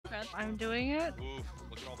yet. I'm doing it. Oof,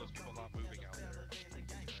 look at all those people not moving out there.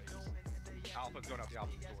 Nice. Alpha's going out the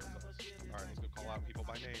opposite door with us. Alright, let's go call out people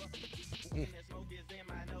by name.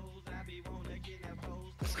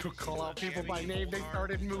 Let's go call out people by name. They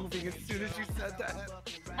started moving as soon as you said that.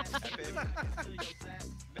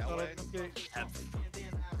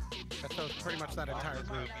 That's pretty much that entire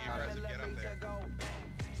group. Get up there.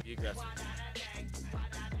 Be aggressive.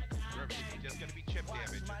 Remember, this is just gonna be chip damage.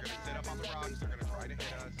 You're gonna sit up on the rocks, they're gonna try to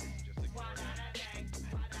hit us. Just ignore them.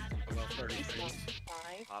 About 30 feet.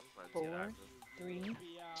 5, Pop frenzy 4, active. 3,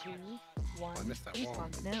 2, 1. I missed that wall.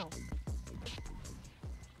 Respawn now.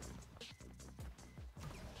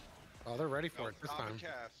 Oh, they're ready for it this time.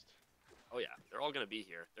 Cast. Oh yeah, they're all gonna be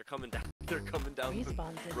here. They're coming down. They're coming down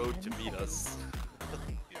Respawns the in road 10 to meet us.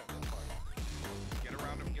 Yeah, that's fine. Get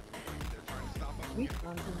around them and get the point. They're trying to stop us.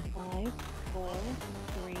 Respawns in 5, 4,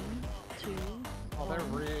 3, 2, Oh, they're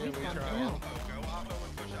 1. really Respawn trying. now. Go Oppo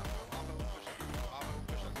and push up. Go Oppo and push up. Go Oppo and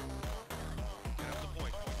push up. Get up the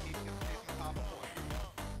point. Point keeps getting the top of point.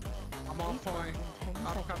 I'm on point. Respawns in 10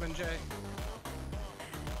 I'm seconds. coming, Jay.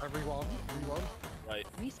 Reload. Reload. Right.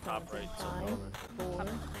 Respawns Top right. in So 5, 4,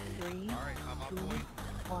 3, Alright, I'm on 2, point.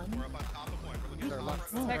 1. We're up on top of point. We're looking They're at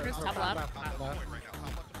left. No. Tigers, top left. top of point right now.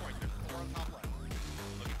 Top left to point. There's 4 on top left.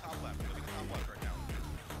 Look at top left. Look at the top left right now.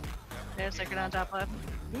 There's a second on top left.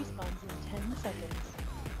 Respawns in 10 seconds.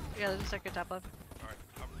 Yeah, there's a second top left. Alright,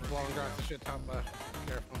 Long grass the shit top left.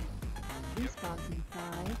 Careful. Respawns in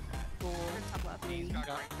 5, 4, Top left. 3, he's got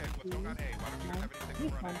great pick. What's going on A? Why don't you guys have anything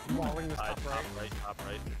to run Respawns I'm now. walling this Top top right. right. Top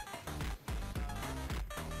right.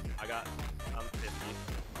 I'm 50.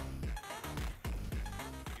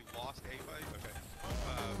 You lost A fight? Okay.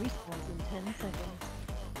 Respawns in 10 seconds.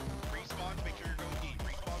 Respawn, make sure you're going E.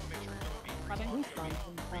 Respawn, make sure you're going B. Running. Respawns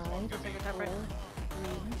in 5, Second 4, top right.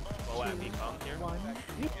 3, Low at me, come here. 1.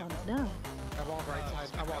 Respawns now. I walk right side.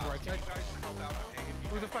 I walk right You side. guys help out on A if you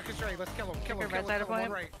Who the fuck is Ray? Let's kill him. Kill him. Second Kill right side him. of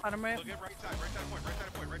point. Right. Bottom right. Look at right side of point, right side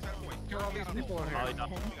of point, right side of point. Kill all these people in here. Molly down.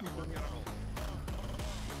 10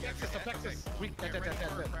 seconds. Texas. Weak. Dead.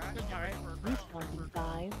 Alright. Respawns in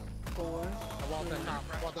 5, 4, I walk that top.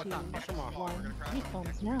 Walk that top. Push him off. 1.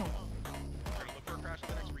 Respawns now. We're gonna look for a crash at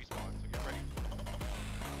the next respawn, so get ready.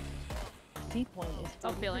 C point is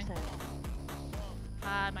Oh, feeling. 40%.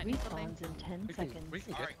 I might need something. Respawns in 10 seconds. We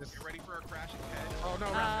can Alright, get this. you ready for a crash ahead? Oh no,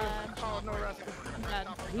 Rascal. Oh no, Rascal. I'm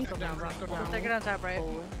dead. Go down, Rascal down. Second on top right.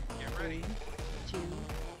 4, Get ready. 3, 2,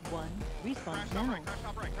 1. Crash Respawns top now. right, crash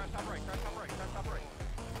top right, crash top right, crash top right, crash top right.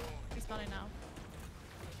 Respawning now.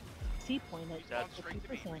 C point at Respawn straight to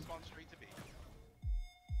B, 50%. respawn straight to B.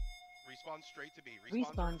 Respawn straight to B,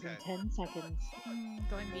 Respawns in 10 seconds.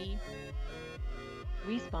 Going B.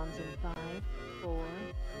 Respawns in 5, 4,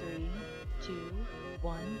 3, 2,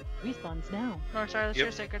 1. Respawns now. North side of the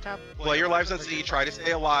Yep. stairs, second top. Play your lives on C, try to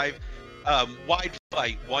stay alive. Wide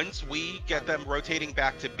fight. Once we get them rotating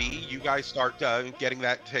back to B, you guys start getting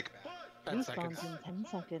that tick. 10 seconds. Respawns in 10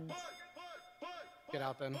 seconds. Get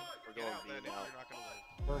out then. We're Get going out B then if now. you're not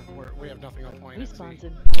gonna live. We have nothing on point. Respawns C.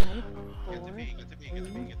 in 5, Get 4, to B, get to B, get to B,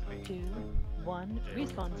 3, get to B. 2, 1.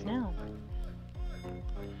 Respawns now.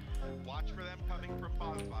 Watch for them coming from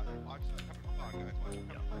bond spot. Watch them coming from bond, guys. Watch them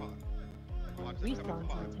coming from bond. Watch them coming from Respawns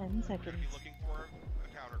bond. in 10 You're gonna seconds. be looking for a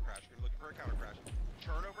counter crash. You're looking for a counter crash.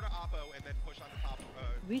 Turn over to Oppo and then push on the top.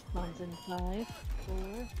 Respawns in 5,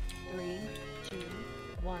 4, 3, 2,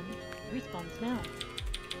 1. Respawns now.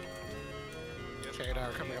 Shade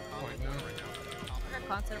are coming up point now. We're gonna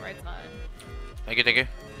constant right side. Thank you.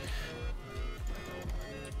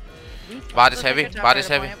 Respawns Bot is Second heavy. top Bot right is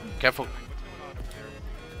of heavy. point. Careful. What's going on over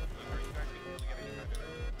there? Are you guys getting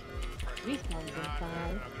really get any kind of Respawns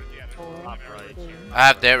in 5, 4, Top right. 3, I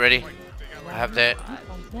have that ready. I have that.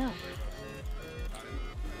 Respawns now.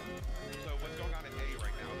 So what's going on in A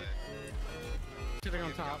right now then? Sitting on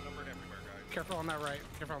Getting top. outnumbered everywhere, guys. Careful on that right.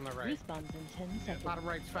 Careful on that right. Respawns in 10 seconds. Bottom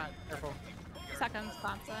right's fat. Careful. Seconds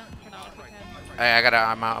constant. For now, if we can. Hey, I got it.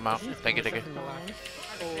 I'm out. Thank you. Respawns in 5,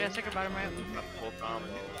 4, Yeah, second bottom right. Full combo.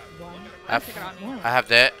 1. I Take it on. Now. have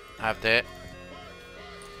that. Alright,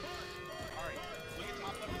 look at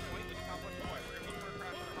top left of the point, look at top left of the point. We're gonna look for a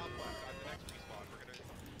crash on top left at the next respawn. We're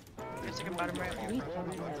gonna Yeah, second bottom right.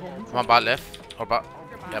 Respawns in 10 I'm on bot left. Or bot.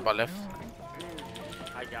 Yeah, bot left.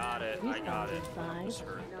 I got it. I got Respawns it. in 5,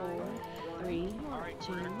 4, 3,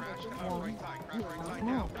 2, crash right 1. side, crash right Respawns side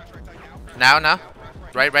now. now, crash right side now. Now.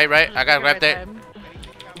 Right. I gotta grab that. Anything you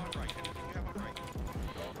have on right, anything you have on right.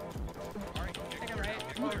 Alright, Take it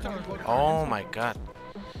right. Oh my god.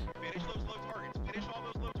 finish those low targets, finish all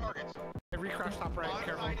those low targets. Recrash top right. Bond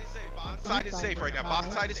Careful. side is safe, Bond side is safe right now,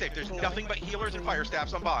 Bond side is safe. There's nothing but healers and fire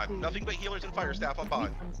staffs on Bond. Nothing but healers and fire staff on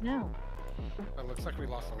Bond. Respawns now. It looks like we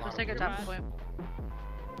lost a lot. Let's of take a people. top point.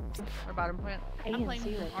 Or bottom point. A I'm and playing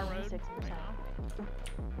C at our road 26%. right now.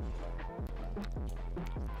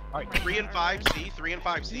 All right, 3 and 5 C, 3 and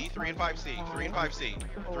 5 C, 3 and 5 C, 3 and 5 C,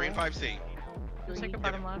 3 and 5 C. Let's take a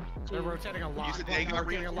bottom left. They're rotating a lot. said They're they got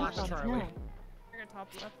rotating a lot to Response Charlie. now. Trigger top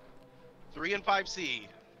left. 3 and 5 C.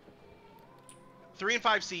 3 and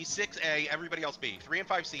 5 C, 6A, everybody else B. 3 and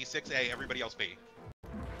 5 C, 6A, everybody else B.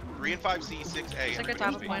 3 and 5 C, 6A, Take a everybody top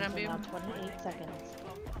else B. point on Response B. in about 28 seconds.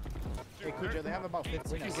 Hey, Kuja, they have about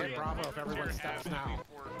 15 We can get Bravo if everyone steps now.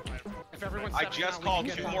 If everyone I steps just now, called we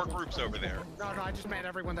can 2 get more Bravo. groups over there. No, I just meant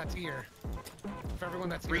everyone that's here. If everyone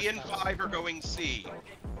that's 3 here and steps. 5 are going C.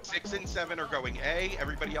 6 and 7 are going A.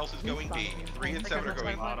 Everybody else is going B. 3 and 7 are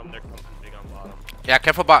going. Bottom, they're coming big on bottom. Yeah,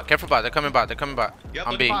 careful bot, careful bot. They're coming bot, they're coming bot. Yep,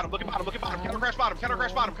 On look B. at bottom, look at bottom, look at bottom. Counter crash bottom, counter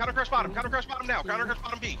crash bottom, counter crash bottom, counter crash bottom now. Counter crash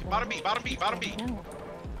bottom B, bottom B, bottom B, bottom B. Now.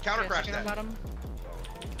 Counter Yeah, crash second on that. bottom.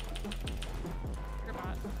 Trigger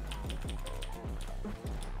bot.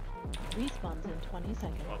 Respawns in 20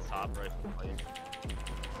 seconds. On top, right.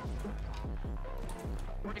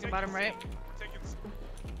 Take a bottom right.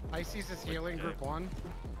 Ices is healing group 1.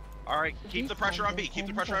 All right, keep the pressure on B. Keep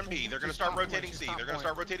the pressure on B. They're gonna start rotating C. They're gonna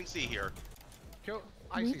start rotating C here. Kill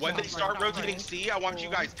Ices. When they top start right, top rotating right. C, I want you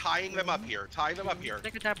guys tying them up here. Tying them up here.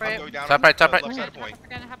 Take a top I'm right. going down. Top right, top right. Left side of point. We're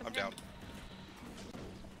gonna have a I'm turn. down.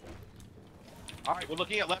 All right, we're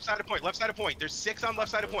looking at left side of point. Left side of point. There's 6 on left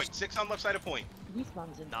side of point. 6 on left side of point.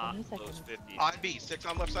 Respawns in Not 20 those seconds. 50. On B, 6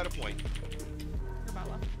 on left side of point. Trigger bot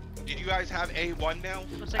left. Did you guys have A1 now?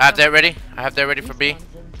 Let's take I have a- that ready. I have that ready for B.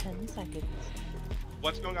 Respawns in 10 seconds.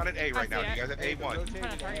 What's going on at A right now? Do you guys have A1? I'm trying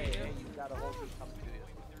to target you. You got a whole team coming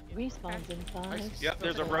to you. Respawns in 5. Yep,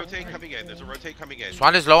 there's a rotate coming in. There's a rotate coming in.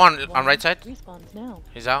 Swan is low on right side. Respawns now.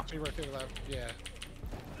 He's out. She rotated left. Yeah.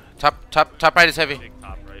 Top right is heavy. Big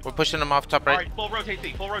top right. We're pushing them off top All right. right, full rotate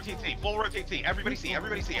C. Full rotate C. Full rotate C. Everybody C.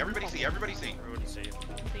 Everybody C. Everybody C. Everybody C. Everyone see. C.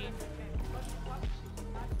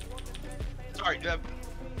 Sorry, Yeah,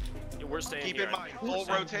 we're staying keep here. in mind, full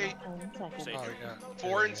rotate. 10 seconds. Safe. Oh, yeah.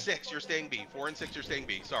 4 and 6, you're staying B. 4 and 6, you're staying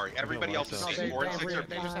B. Sorry, everybody else is No, C. they, 4 and 6 are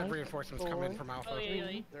they just had reinforcements come in from Alpha. Oh,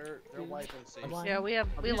 yeah. They're wiping C. One. Yeah,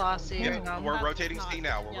 we lost C. Yeah, Hang on. we're That's rotating C not-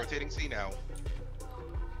 now. We're yeah. rotating C now.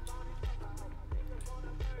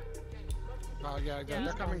 Oh, yeah, Yeah.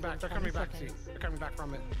 they're coming back. They're coming back, C. seconds. They're coming back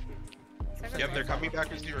from it. Yep, they're coming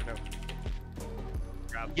back as 0 now.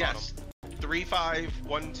 Grab Yes. 3, 5,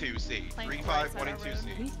 1, 2 C. Playing 3, right 5, side 1, and of 2 road. C.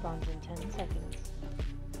 Respawns in 10 seconds.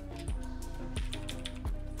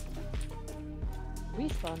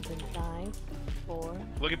 Respawns in 5, 4,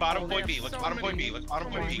 Look at bottom Oh, they point B. have Look at so bottom point many- B. Look at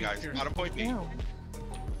bottom point B, guys. Bottom point B. now.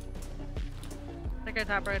 Take a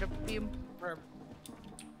top right of beam. I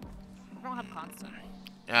don't have constant.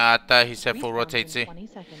 Yeah, I thought he said full Respawns rotate in C. 20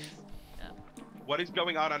 seconds. What is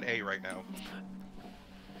going on A right now?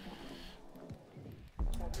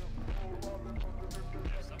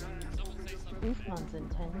 Respawns in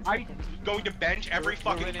 10 I'm seconds. going to bench every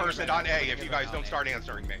fucking person on A if you guys don't start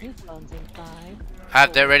answering me. Respawns in 5, I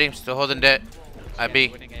have that ready. Still holding that. I B.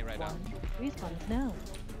 1. Respawns now.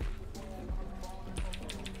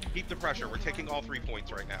 Keep the pressure. We're taking all 3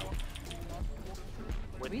 points right now.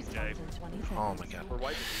 With Jay. Respawns in 20 seconds. Oh my god. We're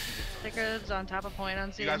wiping Stickers on top of point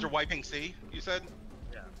on C. You guys are wiping C, you said?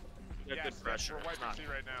 Yeah. We got good pressure. It's not, they're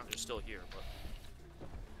still here, but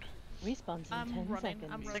Respawns in I'm 10 running.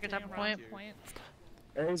 seconds. I'm Take a rotating top around point. point.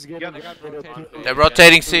 A's Yeah, getting they got They're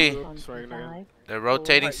rotating C. Respawns in 5, They're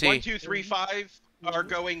rotating Right, 1, C. 2, 3, 5 are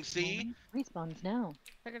going C. 1. Respawns now.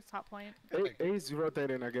 Trigger top point. A's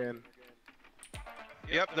rotating again.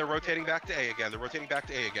 Yep, they're rotating back to A again. They're rotating back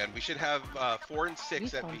to A again. We should have 4 and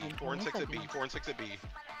 6 at B. 4 and 6 at B. 4 and 6 at B.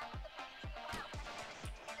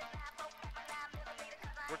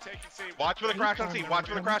 We're taking C. Watch for the crash on C. Watch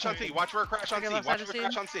for the crash on C. Watch for a crash on Okay, C. left Watch side for of the C.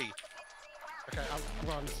 crash on C. Okay, I'm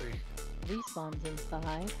going to C. Respawns in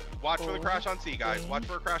 5, Watch for the 4, crash on C, guys. Watch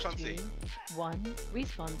for a crash on C. 2, 1.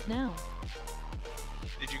 Respawns now.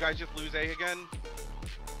 Did you guys just lose A again?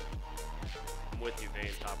 I'm with you,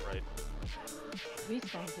 Vane, top right.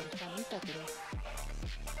 Respawns in 20 seconds.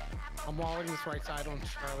 I'm walling this right side on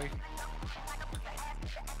Charlie.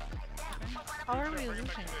 How are we losing?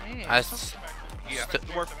 Hey, I s- Yeah,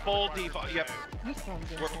 we're full default. Yep,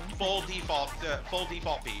 Respawns in we're 10 full seconds. default. Full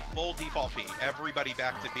default B. Full default B. Everybody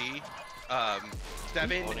back to B.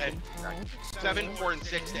 7 and 5, 7, 4, and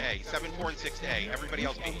 6 to A. 7, 4, and 6 to A. Everybody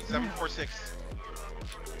else B. 7, 4, 6.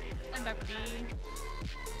 I'm back B.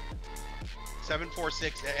 7, 4,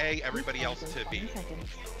 6 to A. Everybody else Respawns in to B. 20 seconds.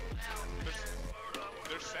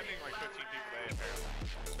 They're sending like 15 people to A apparently.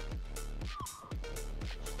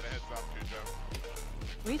 Just a heads up, Kujo.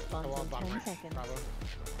 Respawns Oh, in bottom 10 right. seconds. Bravo.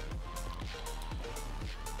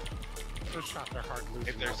 First shot, they're hard losing.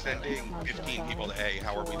 If they're sending 15 people to A,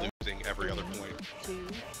 how are we losing every other point? 2, 1.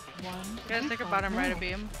 You guys take a bottom right of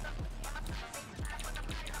beam.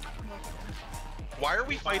 Why are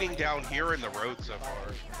we fighting down here in the road so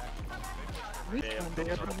far? Respawn They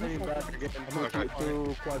in are 20 playing back seconds. again. Okay.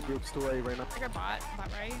 Two quad groups to A right now. Take a bot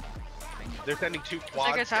right. They're sending 2 Take a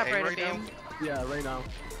quads to top A right of right now? beam. Yeah, right now.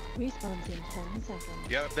 Respawns in 10 seconds.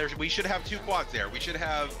 Yeah, we should have 2 quads there. We should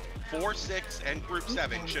have 4, 6, and group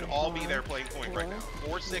 7 should all be there playing point right now.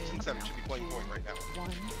 4, 6, and 7 should be playing point right now.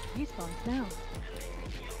 1. Respawns now.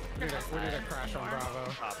 We need a crash on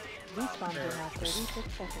Bravo. Respawns in now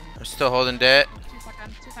 36 seconds. I'm still holding dead. 2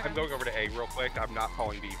 seconds. 2 seconds. I'm going over to A real quick. I'm not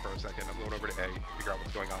calling B for a second. I'm going over to A to figure out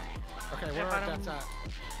what's going on. Okay, where are that's at?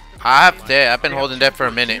 I have dead. I've been holding dead for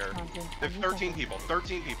a minute. Respawns in There's 20 13 seconds. people.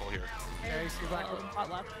 13 people here. Okay, see black. Bot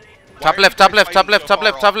left. Top left, top left, top left, top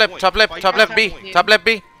left, top left, top left, top left B, top left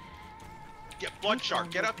B. Get Blood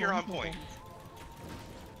Shark. Get up here on point.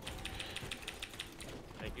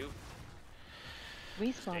 Thank you.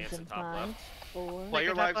 Respawns Stance in and top 5, left. 4, Player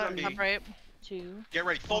Take a lives top on B. top right. 2. Get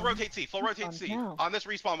ready. Full rotate C. Full rotate C. Now. On this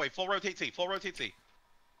respawn wave. Full rotate C. Full rotate C.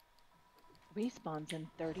 Respawns in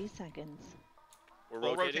 30 seconds. We're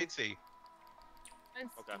Full rotating. rotate C.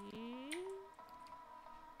 Okay.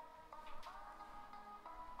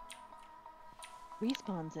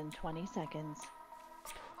 Respawns in 20 seconds.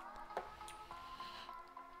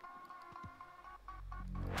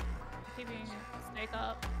 Keeping snake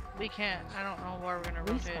up. We can't. I don't know where we're gonna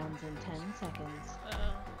rotate. Respawns in 10 seconds.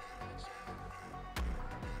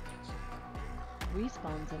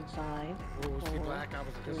 Respawns in 5, Oh, see 4, black. I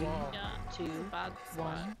was a good 3, wall. Yeah. 2, Bad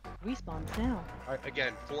spot. 1. Respawns now.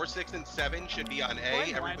 Again, 4, 6, and 7 should be on A.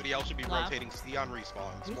 Going Everybody else should be left. rotating C on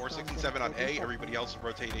respawns. 4, 6, and 7 on A. Everybody else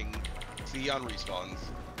rotating C on respawns.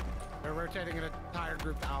 They're rotating an entire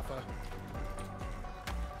group to Alpha.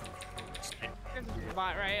 There's a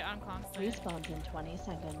bot right on constant. Respawns in 20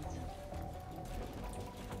 seconds.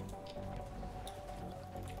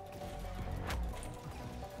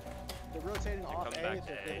 They're rotating off coming A. back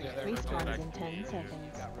to They're A. getting- Yeah, they're Respawns rotating. in 10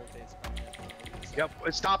 seconds. Got rotates coming in. Yep.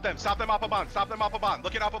 Stop them. Stop them up a bond. Stop them up a bond.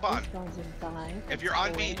 Look at up a bond. Respawns in 5. If you're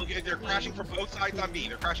on B, 4, look at, they're crashing from both sides on B.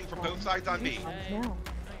 They're crashing from both sides on B. Respawns now.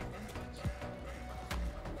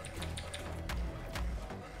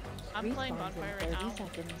 I'm playing bot Respawns fire in right 30 now.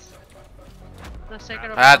 seconds. Let's take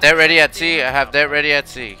it over. I have that ready at C. I have that ready at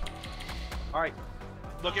C. Alright.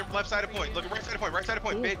 Look at left side of point. Look at right side of point. Right side of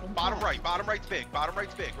point. Big. Bottom right. Bottom right's big. Bottom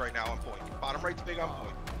right's big right now on point. Bottom right's big on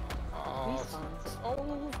point. Oh, Respawns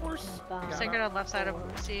oh, of course. in 5, Let's take it on left side of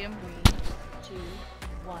 4, C. 3, 2,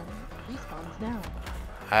 1. Respawns now.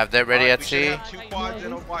 I have that ready Alright, at we C. should have 2 quads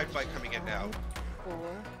and a wide fight coming in now. 5, 4,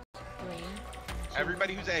 3, 2,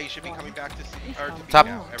 Everybody who's A should be coming back to C. Or to B Top-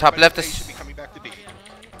 now. top Everybody left who's A is- should be coming back to B.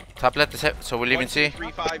 Top left is hit, so we're leaving 1, 2, C.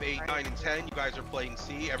 3, 5, 8, 9, and 10. You guys are playing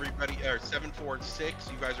C. Everybody, 7, 4, and 6.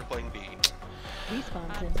 You guys are playing B.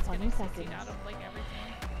 Respawns I'm in just 20 getting seconds. CC'd out of like everything.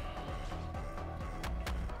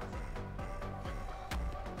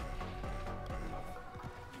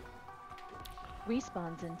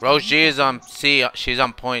 Respawns in 10 Rose G is on seconds. C. She's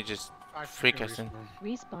on point. Just I freak freaking us in.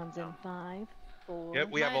 Respawns in 5, 4. Yep,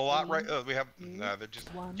 we have a lot right. 3, We have. 2, They're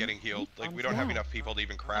just 1. getting healed. Like we Respawns don't have now. enough people to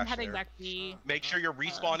even I'm crash heading there. back B. Make sure you're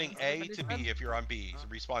respawning A somebody to B said? if you're on B. So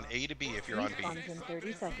respawn A to B if you're on B. Respawns in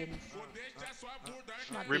 30 seconds.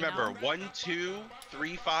 Not B Remember, now. 1, 2,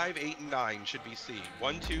 3, 5, 8, and 9 should be C.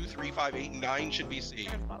 1, 2, 3, 5, 8, and 9 should be C.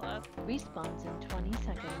 There's bot left. Respawns in 20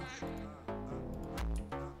 seconds.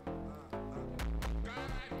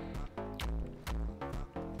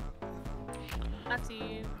 I see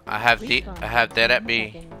you. I have D. I have that at B.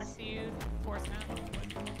 I Seconds. see you. Force now.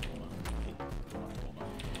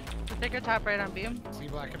 Let's take a top right on beam. See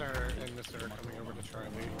black and Mr. are coming over to Charlie.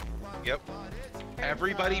 Yep.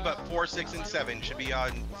 Everybody but 4, 6, and 7 should be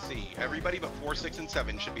on C. Everybody but 4, 6, and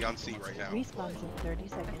 7 should be on C right now. Respawns in 30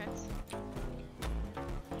 seconds.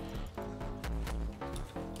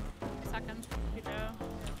 Second. Good go.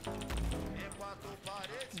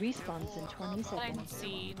 Respawns in 20 Playing seconds.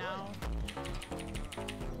 C now.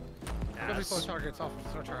 Go be slow targets off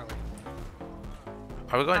of Charlie.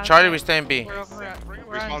 Are we going Charlie? Or we staying B? We're over at, we're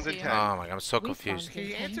on Respawns in C. 10. Oh my god, I'm so confused. Respawns in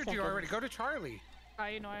He 10 answered you seconds. already. Go to Charlie.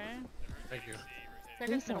 You know it. Thank you.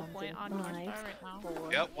 Second middle Respawns point in on North 5, Star right now.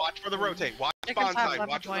 4, Yep, watch for the rotate. Watch Take a spawn top side, left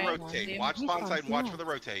watch for the point. rotate. One. Watch spawn side, watch Respawns for the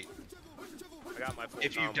rotate. I got my full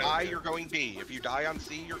If you combo die, here. you're going B. If you die on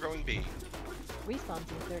C, you're going B. Respawns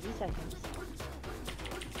in 30 seconds.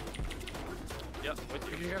 Yep,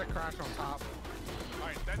 with If you. you got a crash on top.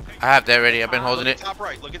 I have that ready. I've been holding Look it. at top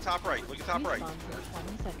right, look at top right, look at top right. Respawns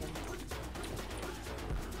in 20 seconds.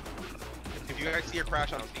 If you guys see a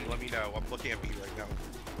crash on C, let me know. I'm looking at B right now.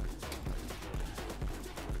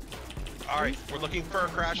 Alright, we're looking for a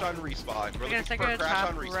crash on respawn. We're We're gonna looking take for a a crash top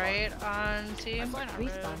on respawn. right on C. I'm going on road.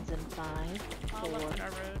 Respawns in 5, I'll 4, left on our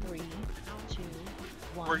road. 3, 2,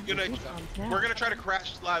 1. We're gonna Respawns now. we're gonna try to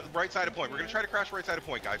crash right side of point. We're gonna try to crash right side of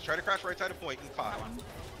point, guys. Try to crash right side of point in 5.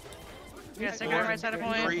 We're gonna take it Four, on right side of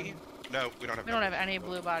point. 3. No, we don't have. We don't have any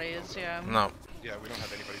blue bodies, yeah. No. Yeah, we don't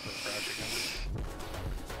have anybody for the crash again.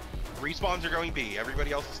 Respawns are going B.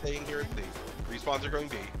 Everybody else is staying here at C. Respawns are going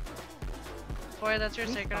B. Boy, that's your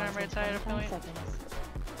second on Respawns right in side of 25 point. seconds.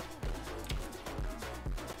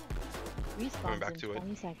 Coming Respawns back in to it.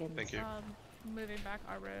 20 seconds. Thank you. Moving back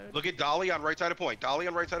our road. Look at Dolly on right side of point. Dolly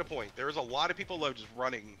on right side of point. There's a lot of people low just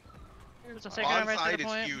running. There's a second on On right side side of is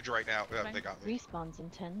point. huge right now. Oh, they got me. Respawns in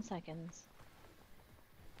 10 seconds.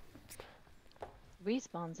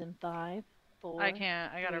 Respawns in 5, 4, I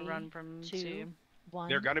can't. I gotta 3, run from 2, C. 1.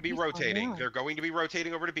 They're going to be Respawn rotating. now. They're going to be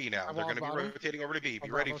rotating over to B now. They're going to be bottom. rotating over to B. Be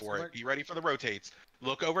I'll ready bottom for it. select. Be ready for the rotates.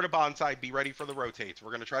 Look over to bonsai. Be ready for the rotates.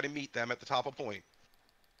 We're going to try to meet them at the top of point.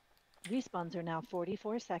 Respawns are now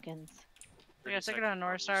 44 seconds. We got second on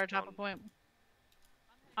North Star, top of point.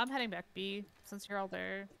 I'm heading back B since you're all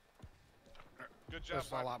there. Good job, There's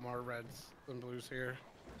a bud. lot more reds than blues here.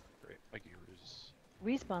 Great. My gears.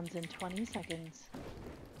 Respawns in 20 seconds.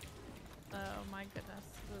 Oh my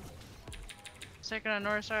goodness. Second on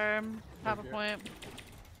North Star, top of Okay. point.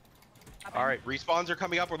 All right, respawns are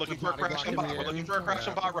coming up. We're looking The for a body crash on blocking bot. We're me looking in. for a crash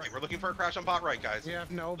on Yeah. bot right. We're looking for a crash on bot right, guys. We have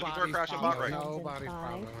no Looking for a bodies. crash on Bravo. bot right. No Respawns in bodies.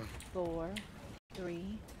 5, Bravo. 4,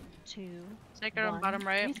 3, 2, Second on 1. bottom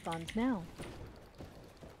right. Respawns now.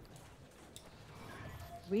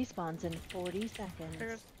 Respawns in 40 seconds.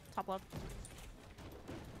 There's top left.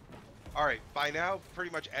 All right, by now,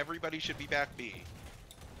 pretty much everybody should be back B.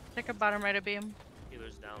 Take a bottom right of beam.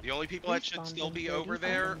 Healer's down. The only people that should Respawns still in be 30 over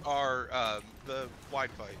there seconds. are the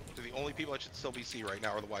wide fight. So the only people that should still be C right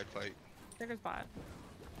now are the wide fight. There's bot.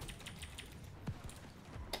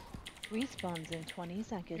 Respawns in 20 We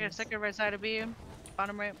seconds. got second right side of beam.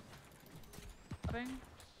 Bottom right. Coming.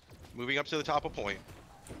 Moving up to the top of point.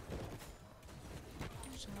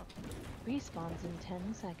 Shut up. Respawns in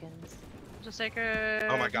 10 seconds. Just second.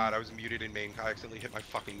 Oh my god, I was muted in main. I accidentally hit my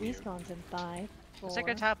fucking mute. Respawns in 5, 4,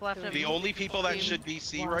 Second top left of The beam. only people that Beam. should be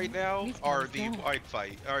C One. right now Respawns are the now. wide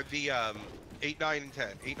fight. Are the 8, 9, and 10.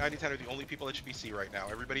 8, 9, and 10 are the only people that should be C right now.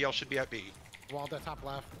 Everybody else should be at B. Wall at top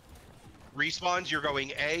left. Respawns, you're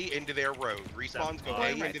going A into their road. Respawns go A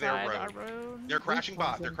Going right into their side, our road. road. They're crashing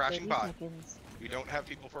bot. Respawns They're in crashing 30 bot. seconds. We don't have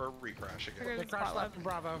people for a recrash again. There's They crashed spot left left. from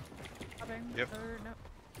Bravo. Coming. Yep. Or no.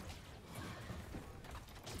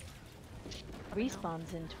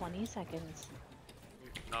 Respawns in 20 seconds.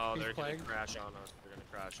 No, He's they're gonna playing. crash on us. They're gonna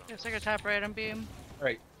crash on Yeah, us. second top right on beam.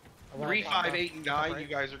 Right. I want 3, 5, Bravo. 8, and Top 9, right. you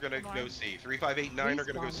guys are gonna Come go on. C. 3, 5, 8, and 9 are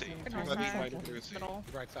gonna go Respawns C. in 3, 10 5, 8, 9 are seconds. gonna go C. Middle.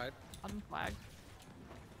 Right side. On flag.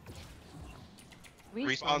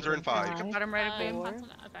 Respawns are in 5. Second bottom right of beam. Four,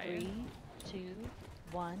 Okay. 3, 2,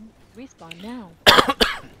 1. Respawn now.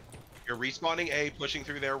 You're respawning A, pushing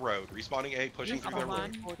through their road. Respawning A, pushing through their Come road.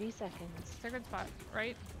 on. 40 seconds. Second spot.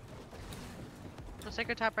 Right. The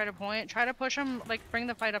second top right of point. Try to push them, like bring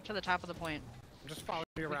the fight up to the top of the point. I'm just following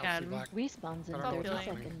you around. can. See black. Respawns in I don't know 30 what's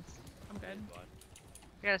happening. seconds. I'm good.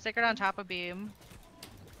 We got a second on top of beam.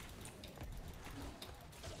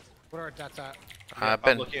 What are our deaths at? I've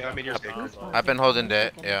been I'm in your state. Respawns I've been in holding 20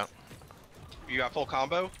 that, yeah. seconds. You got full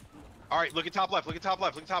combo? Alright, look at top left, look at top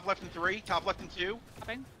left, look at top left in 3, top left in 2,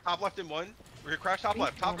 Coming. top left in 1. We're gonna crash top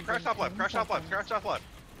left, Respawns crash in top left, 10 crash top left, seconds. crash top left.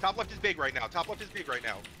 Top left is big right now, top left is big right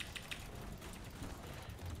now.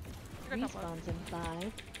 Second top left. Respawns in 5,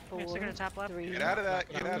 Okay, 4, second to top left. 3, Get out of that,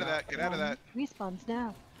 get out of that, get out of that. 1. Respawns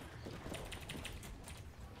now.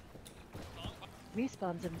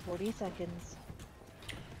 Respawns in 40 seconds.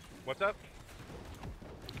 What's up?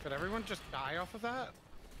 Did everyone just die off of that?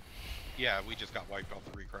 Yeah, we just got wiped off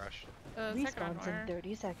the recrash. Second on Respawns in Nor.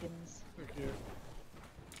 30 seconds. Thank you.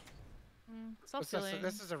 Self This is, healing.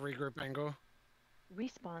 this is a regroup angle.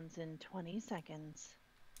 Respawns in 20 seconds.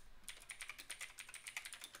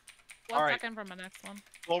 1 Alright. second from the next one.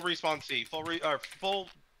 Full respawn C, full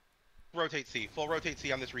rotate C, full rotate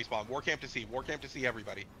C on this respawn. War camp to C,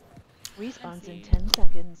 everybody. Respawns in see. 10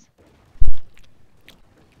 seconds.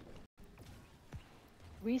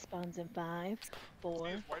 Respawns in 5, 4,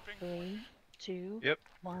 He's wiping. 3, 2, Yep.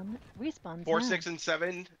 1. Respawns 4, now. 6, and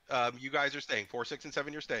 7, you guys are staying. 4, 6, and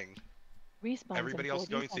 7, you're staying. Respawns Everybody in else is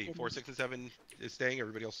 40 going C. seconds. 4, 6, and 7 is staying,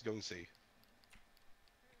 everybody else is going C.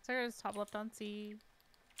 There's top left on C.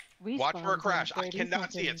 Watch for a Respawns in crash. I 30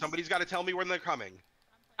 cannot see it. seconds. Somebody's got to tell me when they're coming.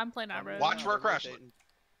 I'm playing our road. Watch for a crash.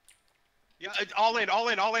 Yeah, all in, all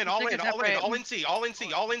in, all in, all Take in, a tap all in, right. all in C, all in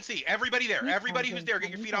C, all in C. Everybody there, everybody who's there, get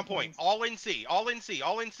your feet on point. All in C, all in C,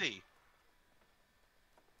 all in C.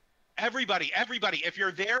 Everybody, everybody, if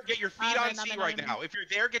you're there, get your feet on C right now. If you're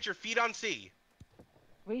there, get your feet on C.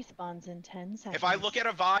 Respawns in 10 seconds. If I look at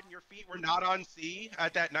a VOD and your feet were not on C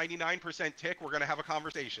at that 99% tick, we're gonna have a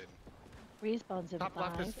conversation. Respawns in Top 5,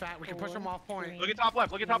 left is fat. We can push him 4, off point. 3, Look at top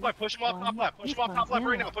left, look at top left. Push him off top left. Push him off top left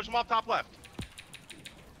right now. Push him off top left.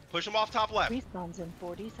 Push him off top left. Respawns in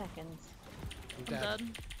 40 seconds. I'm dead.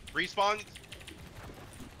 Respawns.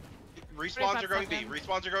 Respawns are going B. seconds.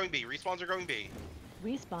 Respawns are going B. Respawns are going B.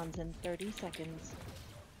 Respawns in 30 seconds.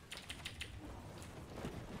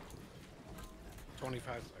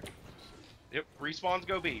 25 seconds. Yep. Respawns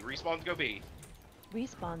go B. Respawns go B.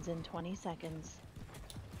 Respawns in 20 seconds.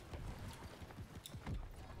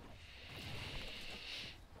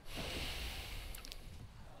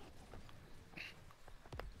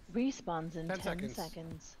 Respawns in 10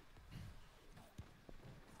 seconds.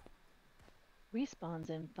 Respawns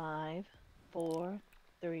in 5, 4,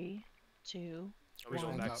 3, 2, Are we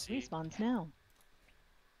going 1. back C? Respawns now.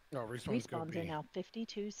 No, respawns go Respawns B. in now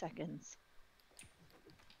 52 seconds.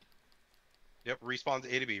 Yep. Respawns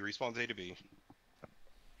A to B. Respawns A to B.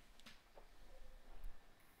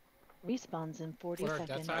 Respawns in 40 Where our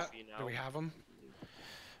seconds. deaths at? B Do now. we have them?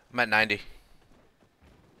 I'm at 90.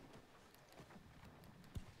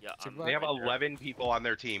 Yeah, I'm They have right there. 11 people on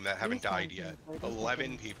their team that haven't died Respawns yet. in 30 11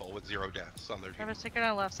 seconds. people with 0 deaths on their I team. have a ticket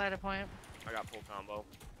on left side of point. I got full combo.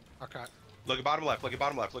 Okay. Look at bottom left. Look at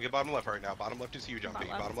bottom left. Look at bottom left right now. Bottom left is huge on B. Bottom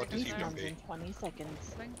left Bottom left is huge on Respawns B. in 20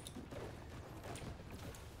 seconds.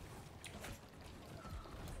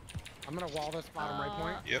 I'm gonna wall this bottom right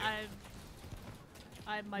point. Yep.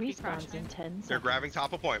 I might be Respawns crashing. in 10 seconds. They're grabbing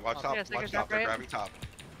top of point. Watch top. Yeah, take a Watch shot top. They're right. grabbing top.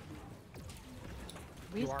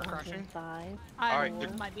 You are Respawns in crashing? 5. I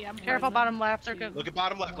Alright, might be. I'm Careful, frozen. bottom left. They're good. Look at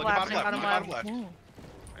bottom left. Look at Collapsing bottom left. Look at bottom bottom left. Now.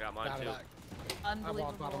 I got mine Out of too. that.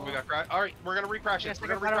 Unbelievable. We got crash. All right, we're gonna recrash Yes, it. We're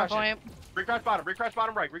take a gonna bottom recrash it. point. Recrash bottom. Recrash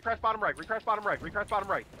bottom right. Recrash bottom right. Recrash bottom right. Recrash bottom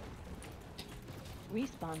right.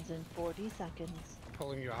 Respawns in 40 seconds.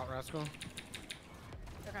 Pulling you out, Rascal.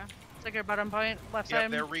 Okay. Take your bottom point. Left Yep,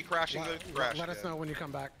 side. they're recrashing the crash. Let us know when you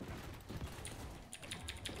come back.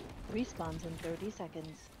 Respawns in 30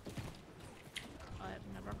 seconds. I've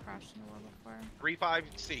never crashed in a war before.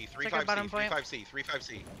 35C. Take our 35C. bottom point. 35C.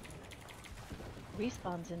 35C.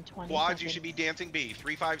 Respawns in 20 Quads, seconds. you should be dancing B.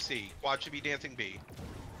 35C. Quad should be dancing B.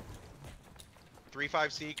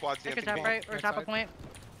 35C. Quads Take a dancing top B. right or Right top side. of point.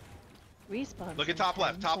 Respawns Look in at top 10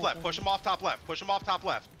 left. Top left. seconds. Push them off top left. Push them off top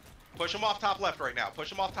left. Push them off top left right now. Push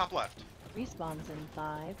them off top left. Respawns in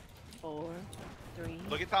 5, 4, 3,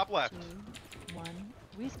 Look at top left. 2, 1.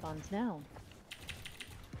 Respawns now.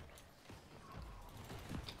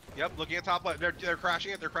 Yep, looking at top left. They're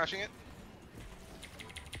crashing it. They're crashing it.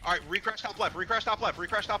 All right, recrash top left. Recrash top left.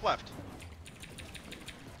 Recrash top left.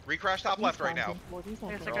 Recrash top left right Respawns now. in 40 Here's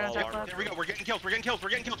seconds. the gun, top left. There we go. We're getting kills. We're getting kills. We're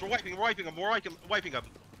getting kills. We're wiping. We're wiping them. We're wiping them.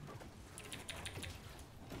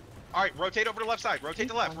 All right, rotate over to left side. Rotate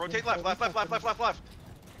to left. Rotate left. Left. Left. Left. Left. Left. Left.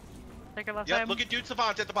 Take a left Yep. side. Look at Dude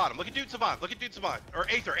Savant at the bottom. Look at Dude Savant. Look at Dude Savant. Or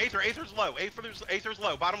Aether. Aether. Aether's low. Aether's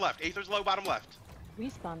low. Bottom left. Aether's low. Bottom left.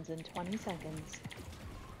 Respawns in 20 seconds.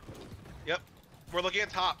 Yep. We're looking at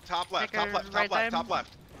top. Top left. Take Top a left. Top right left. side. Top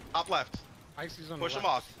left. Top left. Icy's on Push the 'em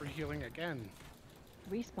left. off. Free healing again.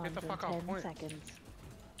 Respawns the in fuck off 10 point. seconds.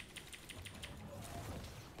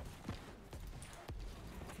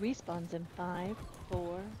 Respawns in 5,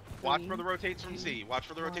 4, Watch 3, for the rotates from 2, C. Watch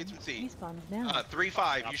for the rotates 1. from C. Respawns now.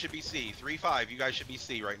 3-5. You should be C. 3-5. You guys should be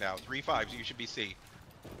C right now. 3-5. You should be C.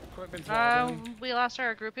 Equipment's walled in. We lost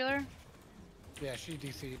our group healer. Yeah, she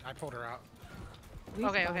DC'd. I pulled her out.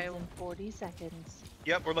 Okay, Respawns okay. in 40 seconds.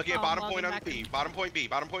 Yep, we're looking at Oh, bottom well, point then on back B. in. Bottom point B.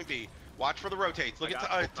 Bottom point B. Watch for the rotates. Look I at got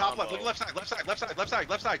full top left. Look combo. at left side. Left side. Left side. Left side.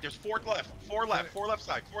 Left side. There's 4 left. 4 left. 4 left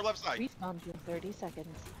side. 4 left side. Respawns in 30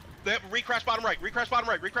 seconds. Recrash bottom right. Recrash bottom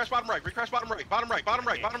right. Recrash bottom right. Recrash bottom right. Bottom right. Bottom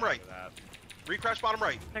right. Bottom right. That. Recrash bottom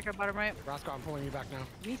right. Take our bottom right. Rascal, I'm pulling you back now.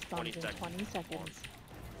 20 Respawns in seconds. 20 seconds.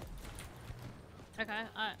 Okay,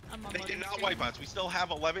 I'm on They loading did not screen. wipe us. We still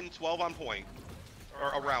have 11, 12 on point. Or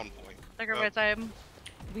around point. Take our Oh. right side.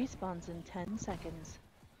 Respawns in 10 seconds.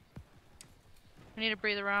 We need to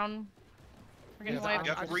breathe around. We're getting Yeah, wiped. I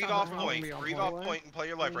Yep, just breathe found off the point. enemy on Breathe point. off point and play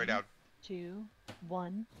your life right now. 2,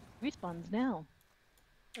 1. Respawns now.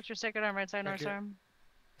 What's your second arm? Right side, north Thank you. arm.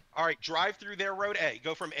 All right, drive through their road A.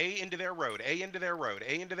 Go from A into their road. A into their road.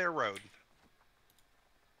 A into their road.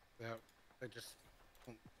 Yeah, they just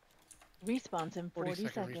Respawns in 40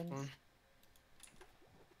 40-second seconds. respawn.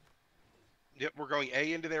 Yep, we're going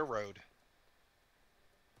A into their road.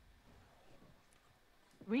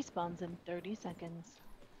 Respawns in 30 seconds.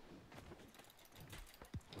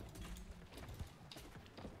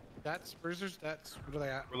 That's bruisers. That's what are they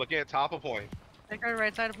at? We're looking at top of point. Sacred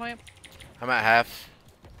right side of point. I'm at half.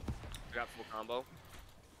 I got full combo.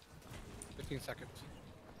 15 seconds.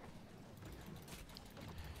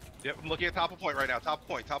 Yep, I'm looking at top of point right now. Top of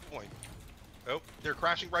point. Top of point. Oh, they're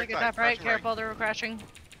crashing right Sacred side. top right. Crashing Careful, they're crashing.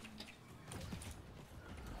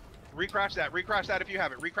 Recrash that. Recrash that if you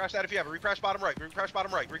have it. Recrash that if you have it. Recrash bottom right. Recrash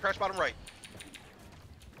bottom right. Recrash bottom right.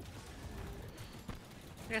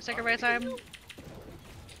 Yeah, sacred right side.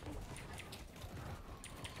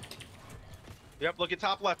 Yep, look at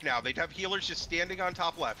top left now. They have healers just standing on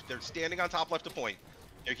top left. They're standing on top left to point.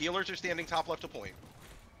 Their healers are standing top left to point.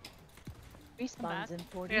 Respawns in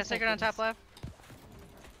 40 Yeah, seconds. sacred on top left.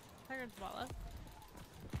 Sacred's well left.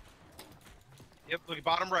 Yep, look at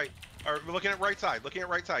bottom right. Or we're looking at right side. Looking at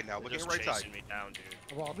right side now. They're Looking at just right side. chasing me down,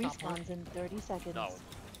 dude. Wall top Respawns left. in 30 seconds. No.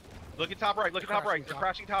 Look at top right. Look at top right. They're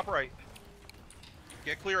Crashing crashing top right.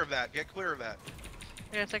 Get clear of that. Get clear of that.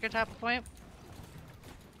 Yeah, sacred top of point.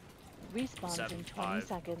 Respawns in 20 7-5.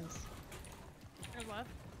 seconds. Sacred's left.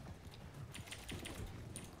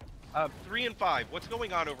 3 and 5. What's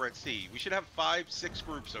going on over at C? We should have 5, 6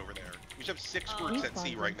 groups over there. We should have 6 groups at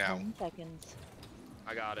C Respawns right in now. 10 seconds.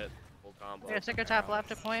 I got it. Full combo. Yeah, sacred top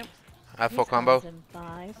left at point. I have full combo. Respawns in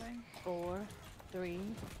 5, 4, 3,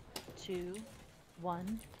 2,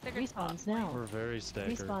 1. Sacred's top. Respawns now. We're very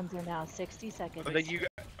staggered. Respawns are now 60 seconds. But then you,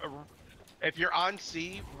 if you're on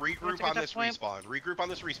C, regroup take on that this point. respawn. Regroup on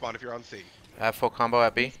this respawn if you're on C. I have full combo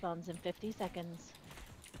at B. Respawns in 50 seconds.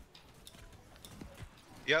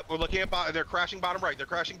 Yep, we're looking at bottom. They're crashing bottom right. They're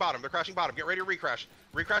crashing bottom. They're crashing bottom. Get ready to recrash.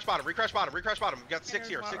 Recrash bottom. Recrash bottom. Recrash bottom. We got 6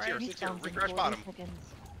 here. 6 here. 6 here. Respawns in Recrash 40 bottom. seconds.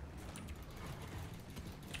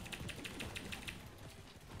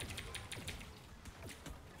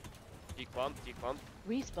 Declump, declump.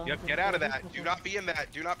 Respawns Yep, in get out of 30 that. Do seconds. not be in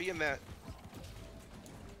that. Do not be in that.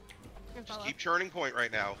 Sacred's Just well keep left. churning point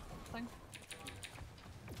right now.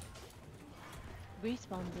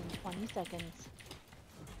 Respawns in 20 seconds.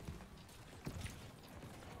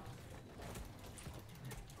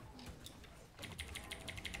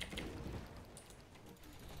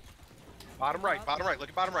 Bottom right. Bottom right. Look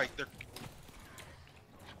at bottom right.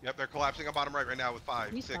 Yep, they're collapsing on bottom right now with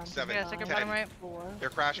 5, 6, Respawns 7, Yeah, sacred 10. bottom right. 4, They're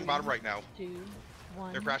crashing bottom right now. 2,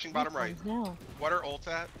 1. They're crashing bottom right. Respawns now. What are ults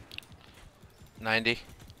at? 90.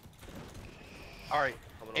 Alright,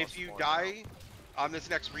 Coming off if you spawn die on this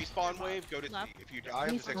next respawn wave, go to C. Left. If you die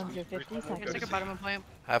on this next Respawns are 50 respawn wave, Yeah, go to sacred C. bottom of point.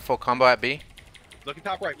 I have full combo at B. Look at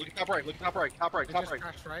top right, look at top right, look at top right, top right, They top just right.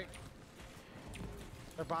 crashed right.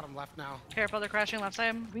 They're bottom left now. Careful, they're crashing left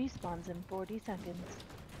side. Respawns in 40 seconds.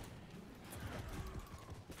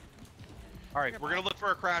 Alright, we're gonna look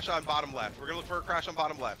for a crash on bottom left. We're gonna look for a crash on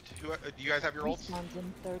bottom left. Who, do you guys have your ults? Respawns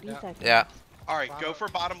in 30 Yeah. seconds. Yeah. Alright, go Bottom. for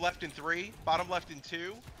bottom left in 3, bottom left in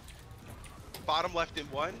 2, bottom left in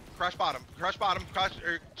 1, crash bottom, crash,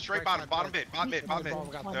 or straight Right bottom, side, bottom right. mid, bottom mid, bottom mid. Ball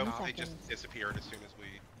got No, knocked they out. just disappeared as soon as we...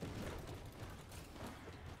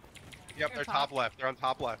 Yep, They're they're top. top left, they're on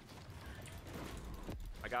top left.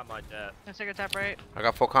 I got my death. Yeah, sacred top right. I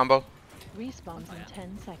got full combo. Respawns Oh, in yeah.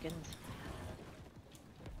 10 seconds.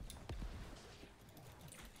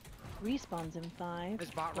 Respawns in 5, This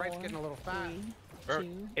bot right's 4, getting a little fat. 3, Or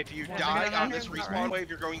 2, If you Yeah, die they're on not this here, respawn wave,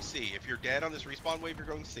 you're going C. If you're dead on this respawn wave, you're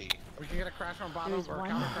going C. We can get a crash on bottom There's or a one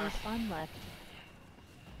counter crash. respawn left.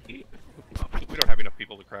 We don't have enough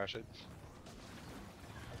people to crash it.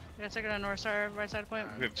 Yeah, sacred on north star, right side of point.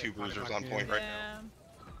 We have 2 bruisers on point right now.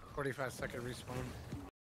 Yeah. 45-second respawn.